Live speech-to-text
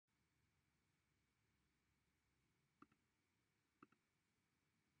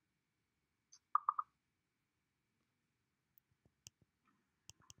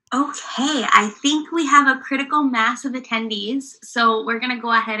Okay, I think we have a critical mass of attendees, so we're going to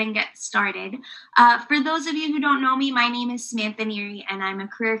go ahead and get started. For those of you who don't know me, my name is Samantha Neary, and I'm a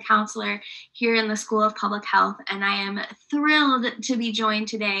career counselor here in the School of Public Health, and I am thrilled to be joined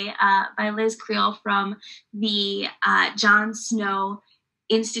today by Liz Creel from the John Snow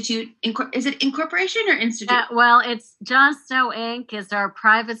Institute. Is it incorporation or institute? Well, it's John Snow Inc. is our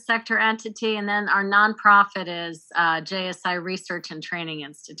private sector entity, and then our nonprofit is JSI Research and Training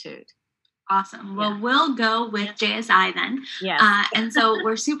Institute. Awesome. Well, we'll go with JSI then. Yes. And so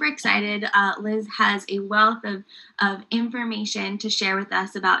we're super excited. Liz has a wealth of information to share with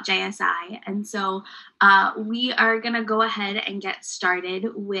us about JSI. And so we are going to go ahead and get started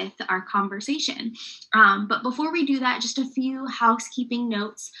with our conversation. But before we do that, just a few housekeeping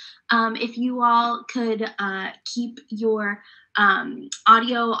notes. If you all could keep your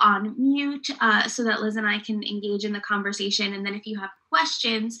audio on mute so that Liz and I can engage in the conversation. And then if you have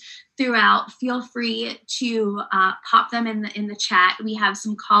questions throughout, feel free to pop them in the chat. We have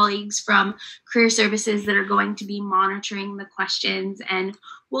some colleagues from Career Services that are going to be monitoring the questions, and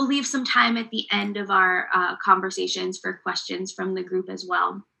we'll leave some time at the end of our conversations for questions from the group as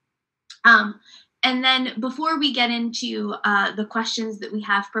well. And then before we get into the questions that we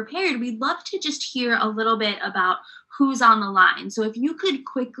have prepared, we'd love to just hear a little bit about who's on the line. So if you could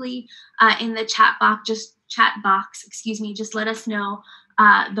quickly in the chat box, just let us know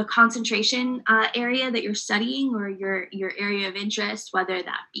the concentration area that you're studying or your area of interest, whether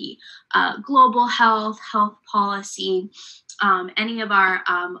that be global health, health policy, any of our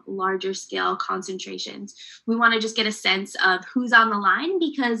larger scale concentrations. We want to just get a sense of who's on the line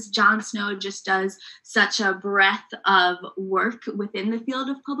because John Snow just does such a breadth of work within the field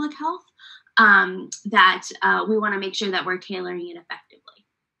of public health that we want to make sure that we're tailoring it effectively.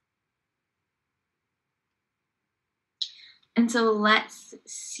 And so let's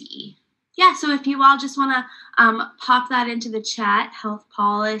see. Yeah, so if you all just want to pop that into the chat, health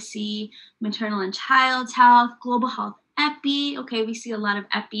policy, maternal and child's health, global health EPI. Okay, we see a lot of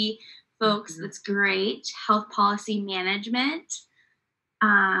EPI folks. Mm-hmm. That's great. Health policy management,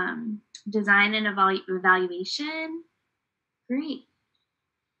 design and evaluation. Great.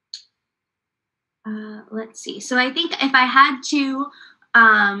 Let's see. So I think if I had to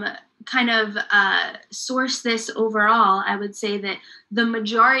source this overall, I would say that the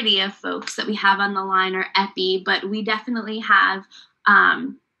majority of folks that we have on the line are EPI, but we definitely have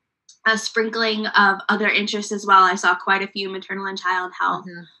a sprinkling of other interests as well. I saw quite a few maternal and child health,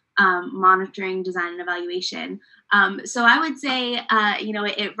 monitoring, design, and evaluation. So I would say,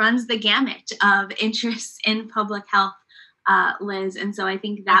 it runs the gamut of interests in public health, Liz. And so I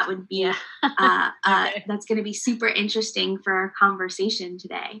think that would be, that's going to be super interesting for our conversation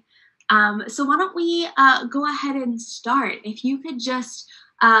today. So why don't we go ahead and start? If you could just,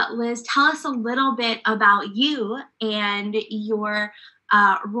 Liz, tell us a little bit about you and your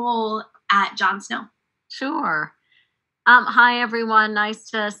role at John Snow. Sure. Hi, everyone. Nice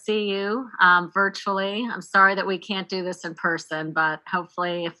to see you virtually. I'm sorry that we can't do this in person, but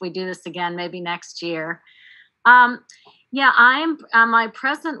hopefully if we do this again, maybe next year. I'm my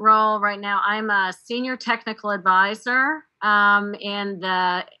present role right now. I'm a senior technical advisor in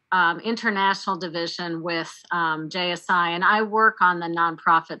the international division with JSI, and I work on the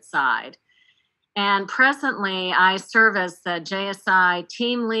nonprofit side. And presently, I serve as the JSI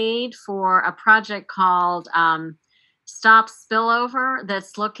team lead for a project called Stop Spillover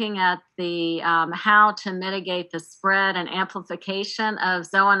that's looking at the how to mitigate the spread and amplification of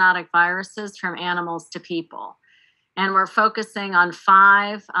zoonotic viruses from animals to people. And we're focusing on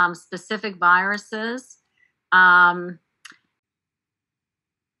 5 specific viruses.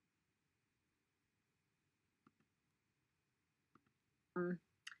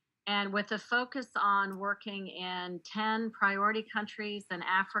 And with a focus on working in 10 priority countries in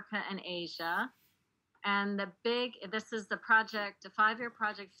Africa and Asia. And this is the project, a 5-year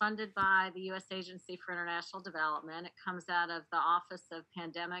project funded by the U.S. Agency for International Development. It comes out of the Office of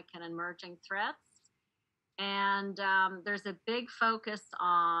Pandemic and Emerging Threats. And there's a big focus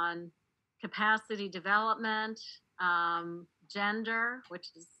on capacity development, gender, which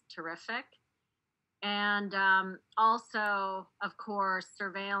is terrific. And also, of course,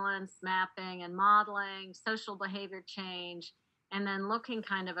 surveillance, mapping, and modeling, social behavior change, and then looking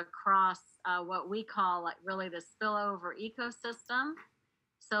kind of across what we call like really the spillover ecosystem.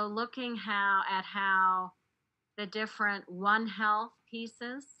 So looking at how the different One Health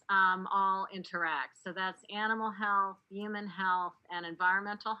pieces all interact. So that's animal health, human health, and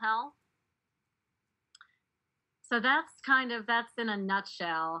environmental health. So that's in a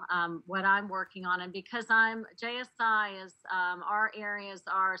nutshell what I'm working on, and because I'm JSI is our areas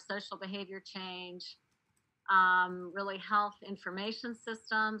are social behavior change, really health information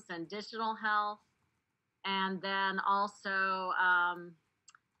systems and digital health, and then also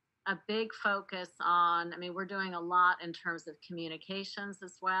a big focus on. I mean, we're doing a lot in terms of communications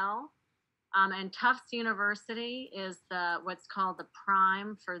as well. And Tufts University is what's called the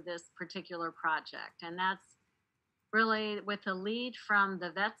prime for this particular project, and that's really with a lead from the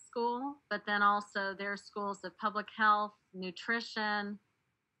vet school, but then also their schools of public health, nutrition,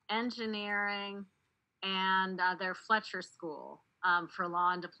 engineering, and their Fletcher School for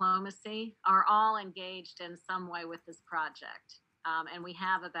law and diplomacy are all engaged in some way with this project. And we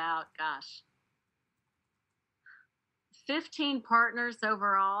have about, 15 partners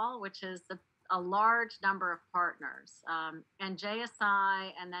overall, which is a large number of partners. And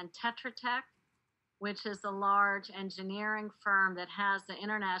JSI and then Tetra Tech, which is a large engineering firm that has an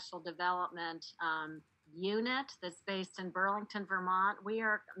international development unit that's based in Burlington, Vermont. We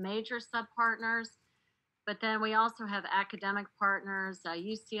are major sub-partners, but then we also have academic partners,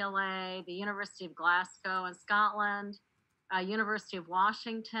 UCLA, the University of Glasgow in Scotland, University of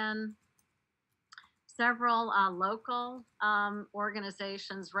Washington, several local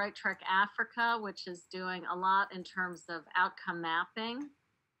organizations, Right Track Africa, which is doing a lot in terms of outcome mapping,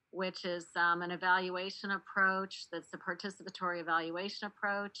 which is an evaluation approach that's a participatory evaluation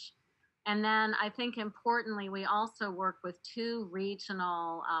approach. And then I think importantly, we also work with two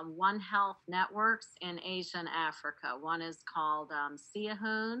regional One Health networks in Asia and Africa. One is called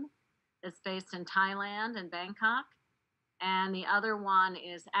Siahoon, it's based in Thailand and Bangkok. And the other one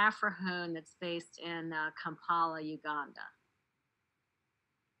is Afrahoon, that's based in Kampala, Uganda.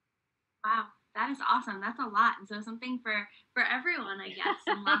 Wow, that is awesome. That's a lot. And so something for everyone, I guess,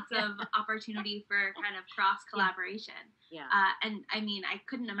 and lots Yeah. of opportunity for kind of cross collaboration. Yeah. And I mean, I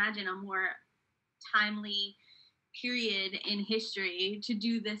couldn't imagine a more timely period in history to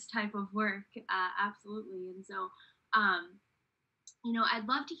do this type of work. Absolutely. And so, I'd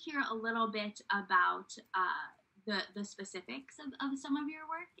love to hear a little bit about the specifics of some of your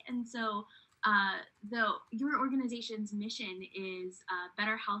work. And so, your organization's mission is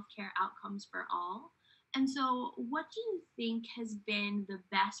better healthcare outcomes for all. And so, what do you think has been the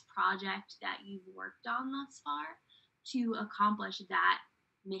best project that you've worked on thus far to accomplish that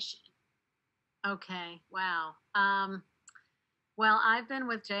mission? Okay, wow. Well, I've been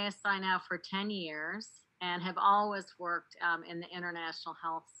with JSI now for 10 years and have always worked in the international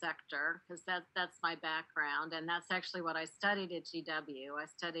health sector because that's my background. And that's actually what I studied at GW. I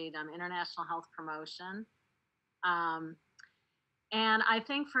studied international health promotion. And I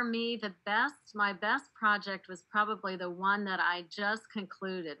think for me, my best project was probably the one that I just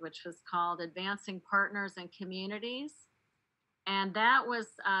concluded, which was called Advancing Partners and Communities. And that was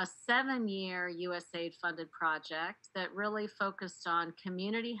a 7-year USAID funded project that really focused on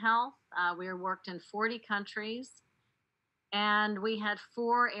community health. We worked in 40 countries, and we had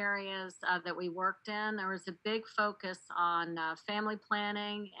 4 areas that we worked in. There was a big focus on family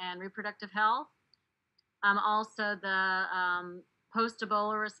planning and reproductive health. Also, the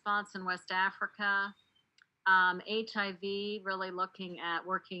post-Ebola response in West Africa, HIV, really looking at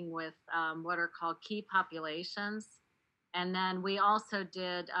working with what are called key populations. And then we also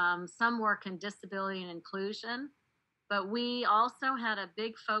did some work in disability and inclusion, but we also had a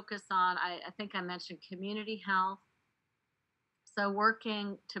big focus on, I think I mentioned community health. So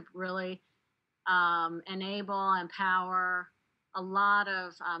working to really enable, empower a lot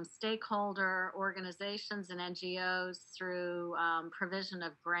of stakeholder organizations and NGOs through provision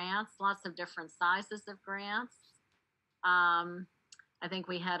of grants, lots of different sizes of grants. I think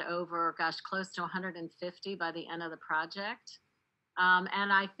we had over, close to 150 by the end of the project.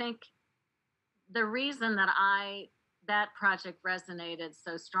 And I think the reason that project resonated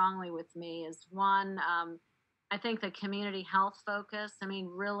so strongly with me is one, I think the community health focus,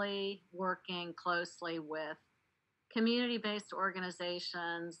 really working closely with community-based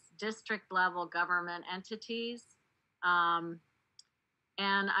organizations, district-level government entities. And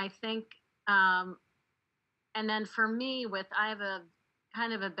I think, and then for me, I have a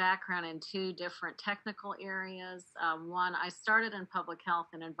kind of a background in 2 different technical areas. One, I started in public health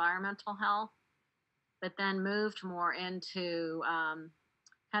and environmental health, but then moved more into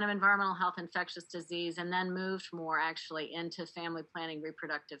kind of environmental health, infectious disease, and then moved more actually into family planning,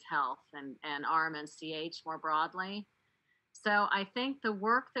 reproductive health, and RMNCH more broadly. So I think the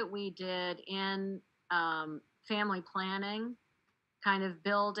work that we did in family planning, kind of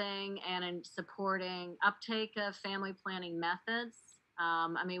building and in supporting uptake of family planning methods,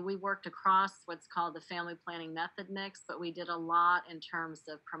 I mean, we worked across what's called the family planning method mix, but we did a lot in terms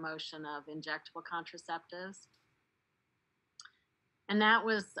of promotion of injectable contraceptives. And that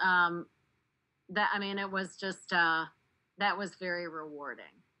was, it was just, that was very rewarding.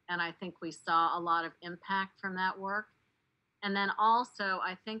 And I think we saw a lot of impact from that work. And then also,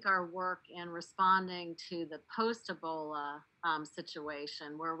 I think our work in responding to the post-Ebola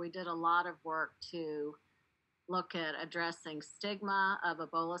situation, where we did a lot of work to look at addressing stigma of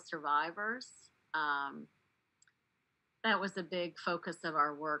Ebola survivors. That was a big focus of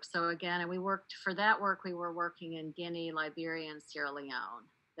our work. So again, and we worked for that work, we were working in Guinea, Liberia, and Sierra Leone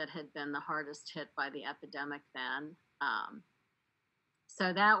that had been the hardest hit by the epidemic then.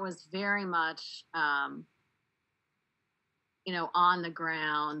 So that was very much, on the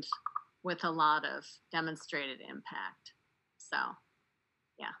ground with a lot of demonstrated impact. So,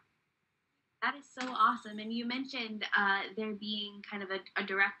 yeah. That is so awesome. And you mentioned there being kind of a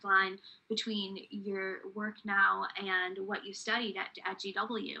direct line between your work now and what you studied at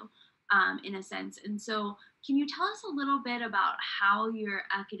GW, in a sense. And so, can you tell us a little bit about how your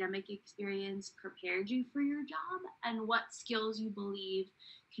academic experience prepared you for your job and what skills you believe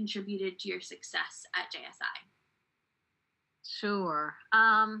contributed to your success at JSI? Sure.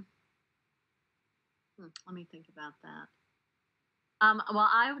 Let me think about that.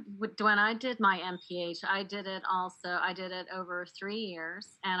 When I did my MPH, I did it over 3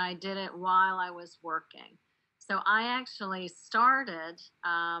 years, and I did it while I was working. So I actually started,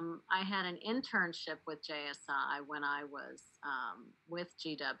 I had an internship with JSI when I was with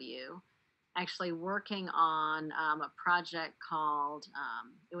GW, actually working on a project called,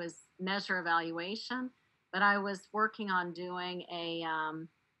 it was measure evaluation, but I was working on doing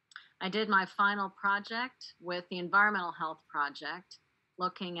I did my final project with the Environmental Health Project,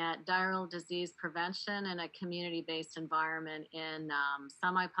 looking at diarrheal disease prevention in a community-based environment in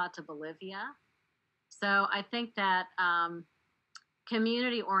Samaipata, Bolivia. So I think that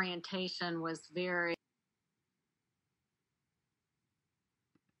community orientation was very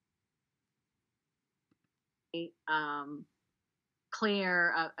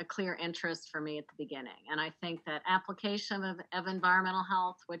a clear interest for me at the beginning. And I think that application of environmental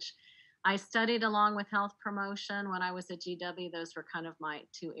health, which I studied along with health promotion when I was at GW, those were kind of my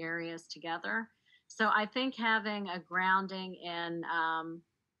two areas together. So I think having a grounding in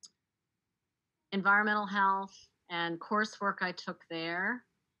environmental health and coursework I took there,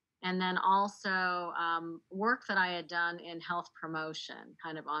 and then also work that I had done in health promotion,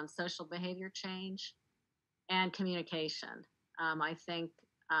 kind of on social behavior change and communication. I think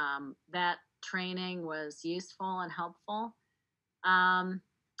that training was useful and helpful. And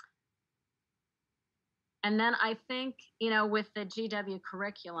then I think, with the GW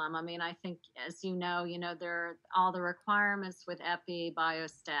curriculum, I think, as there are all the requirements with EPI,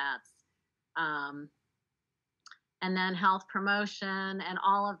 biostats, and then health promotion and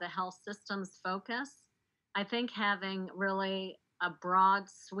all of the health systems focus. I think having really a broad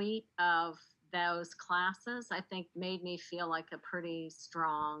suite of those classes, I think, made me feel like a pretty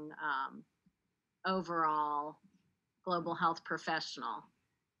strong overall global health professional.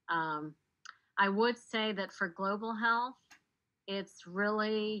 I would say that for global health, it's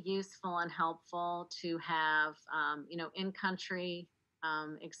really useful and helpful to have, in-country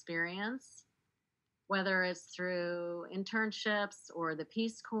experience, whether it's through internships or the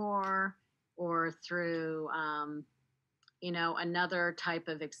Peace Corps or through, another type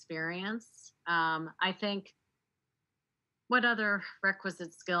of experience. I think what other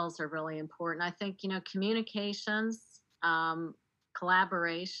requisite skills are really important? I think, communications,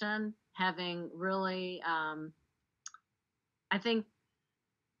 collaboration, having really, I think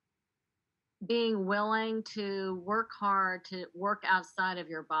being willing to work hard, to work outside of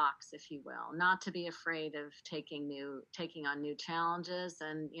your box, if you will, not to be afraid of taking on new challenges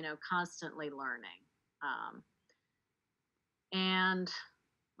and, constantly learning. And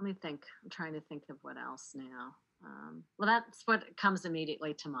let me think, I'm trying to think of what else now. Well, that's what comes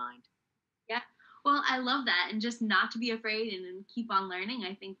immediately to mind. Yeah. Well, I love that. And just not to be afraid and keep on learning.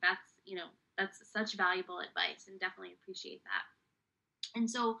 I think that's such valuable advice, and definitely appreciate that. And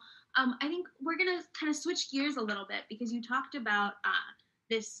so I think we're going to kind of switch gears a little bit, because you talked about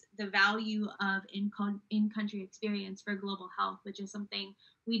the value of in-country experience for global health, which is something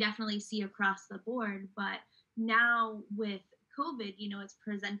we definitely see across the board. But now with COVID, it's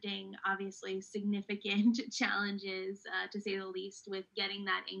presenting obviously significant challenges, to say the least, with getting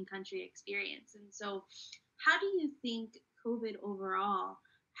that in-country experience. And so how do you think COVID overall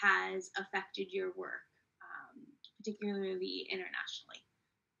has affected your work, particularly internationally?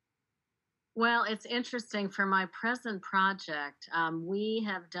 Well, it's interesting for my present project.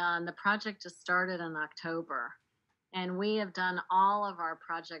 The project just started in October, and we have done all of our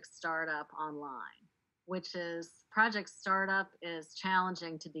project startup online, which is project startup is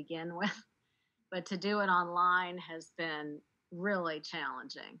challenging to begin with, but to do it online has been really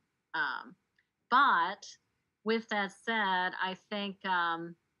challenging. Um, but with that said, I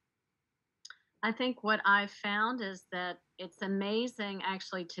think what I've found is that it's amazing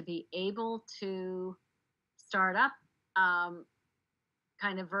actually to be able to start up um,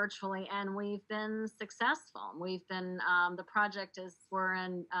 kind of virtually, and we've been successful. The project is, we're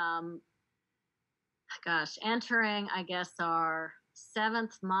in, entering, I guess, our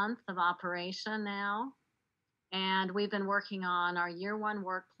 7th month of operation now. And we've been working on our year one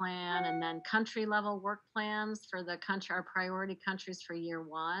work plan and then country level work plans for our priority countries for year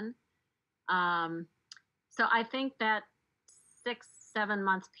one. Um, so I think that 6-7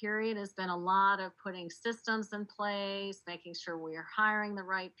 month period has been a lot of putting systems in place, making sure we are hiring the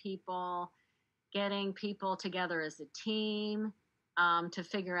right people, getting people together as a team to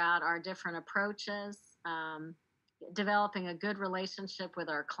figure out our different approaches, developing a good relationship with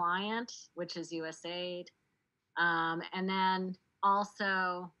our client, which is USAID, and then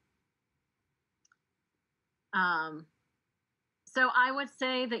also um, so I would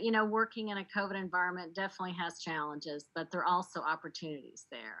say that, working in a COVID environment definitely has challenges, but there are also opportunities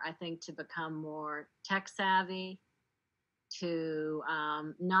there. I think to become more tech savvy, to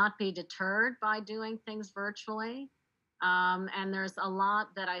not be deterred by doing things virtually. And there's a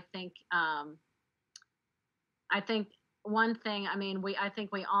lot that I think one thing, I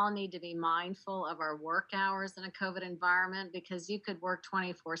think we all need to be mindful of our work hours in a COVID environment, because you could work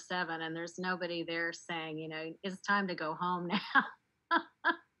 24/7 and there's nobody there saying, it's time to go home now.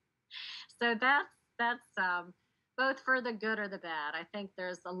 So that's both for the good or the bad. I think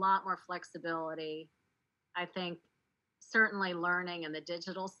there's a lot more flexibility. I think certainly learning in the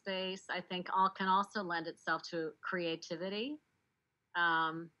digital space, I think all can also lend itself to creativity.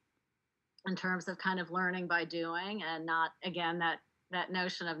 In terms of kind of learning by doing, and not, again, that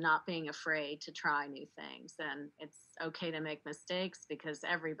notion of not being afraid to try new things. And it's okay to make mistakes because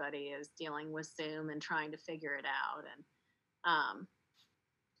everybody is dealing with Zoom and trying to figure it out. And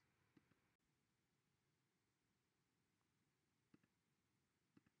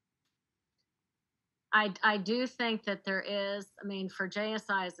I do think that there is, for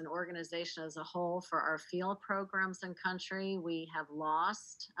JSI as an organization as a whole, for our field programs in country, we have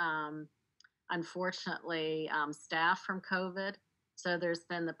lost, unfortunately, staff from COVID. So there's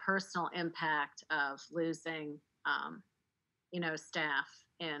been the personal impact of losing, staff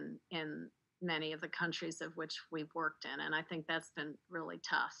in many of the countries of which we've worked in, and I think that's been really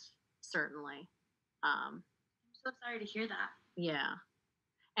tough, certainly. I'm so sorry to hear that. Yeah.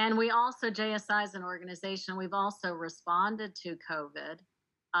 And we also, JSI as an organization, we've also responded to COVID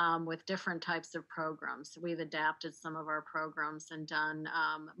with different types of programs. We've adapted some of our programs and done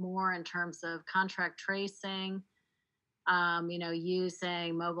more in terms of contract tracing,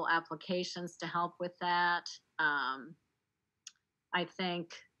 using mobile applications to help with that. I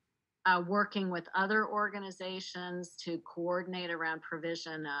think working with other organizations to coordinate around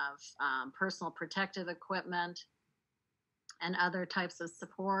provision of personal protective equipment and other types of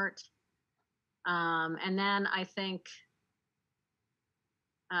support. And then I think,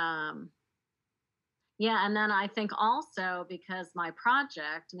 and then I think also, because my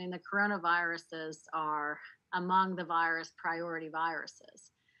project, the coronaviruses are among the priority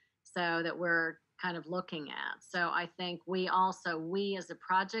viruses, so that we're kind of looking at. So I think we as a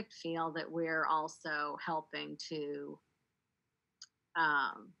project feel that we're also helping to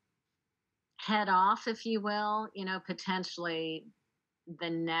head off, if you will, potentially the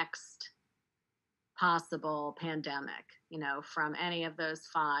next possible pandemic, from any of those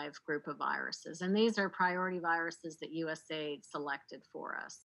 5 group of viruses. And these are priority viruses that USAID selected for us.